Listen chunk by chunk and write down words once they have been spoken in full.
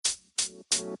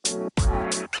How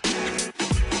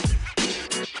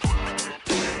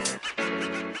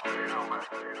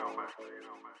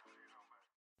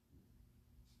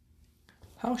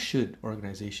should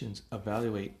organizations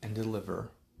evaluate and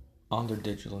deliver on their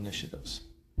digital initiatives?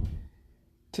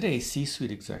 Today,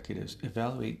 C-suite executives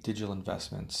evaluate digital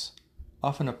investments,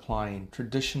 often applying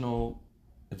traditional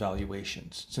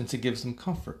evaluations, since it gives them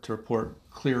comfort to report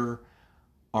clearer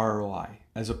ROI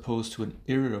as opposed to an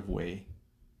iterative way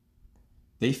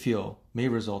they feel may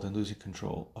result in losing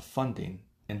control of funding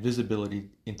and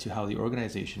visibility into how the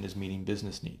organization is meeting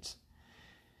business needs.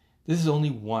 This is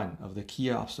only one of the key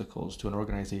obstacles to an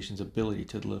organization's ability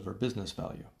to deliver business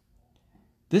value.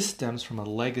 This stems from a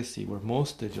legacy where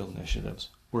most digital initiatives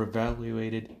were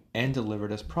evaluated and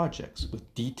delivered as projects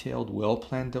with detailed,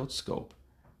 well-planned out scope,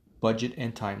 budget,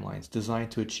 and timelines designed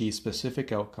to achieve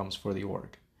specific outcomes for the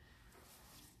org.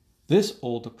 This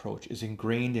old approach is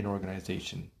ingrained in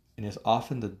organization and is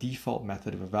often the default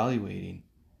method of evaluating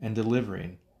and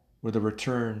delivering, where the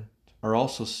returns are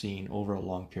also seen over a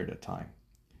long period of time.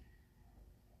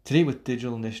 Today, with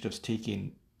digital initiatives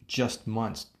taking just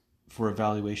months for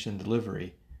evaluation and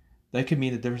delivery, that could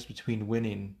mean the difference between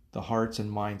winning the hearts and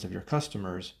minds of your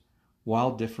customers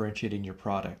while differentiating your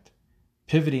product,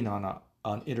 pivoting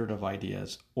on iterative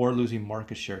ideas, or losing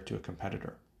market share to a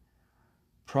competitor.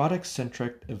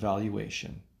 Product-centric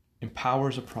evaluation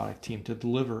empowers a product team to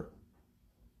deliver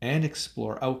and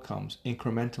explore outcomes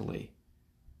incrementally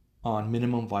on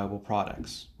minimum viable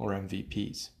products, or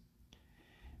MVPs.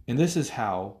 And this is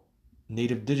how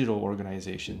native digital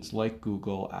organizations like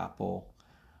Google, Apple,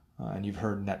 and you've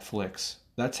heard Netflix,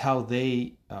 that's how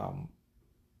they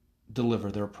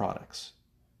deliver their products,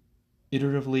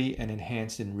 iteratively and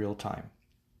enhanced in real time.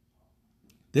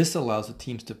 This allows the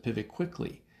teams to pivot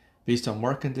quickly based on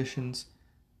market conditions,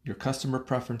 your customer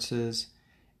preferences,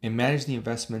 and manage the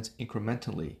investments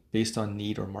incrementally based on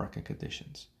need or market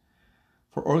conditions.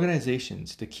 For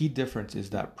organizations, the key difference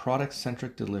is that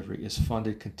product-centric delivery is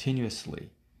funded continuously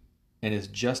and is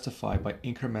justified by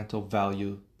incremental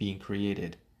value being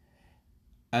created,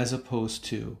 as opposed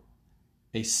to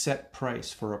a set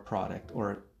price for a product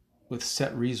or with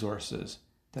set resources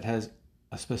that has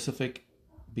a specific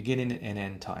beginning and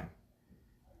end time.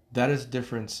 That is the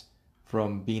difference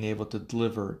from being able to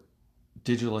deliver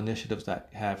digital initiatives that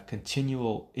have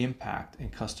continual impact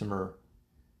and customer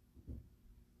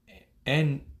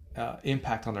and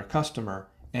impact on their customer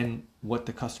and what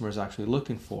the customer is actually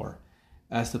looking for,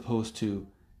 as opposed to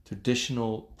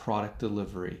traditional product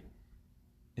delivery.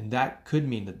 And that could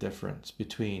mean the difference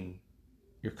between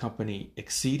your company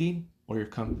exceeding or your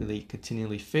company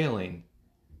continually failing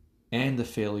and the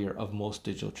failure of most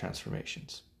digital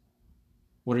transformations.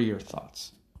 What are your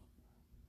thoughts?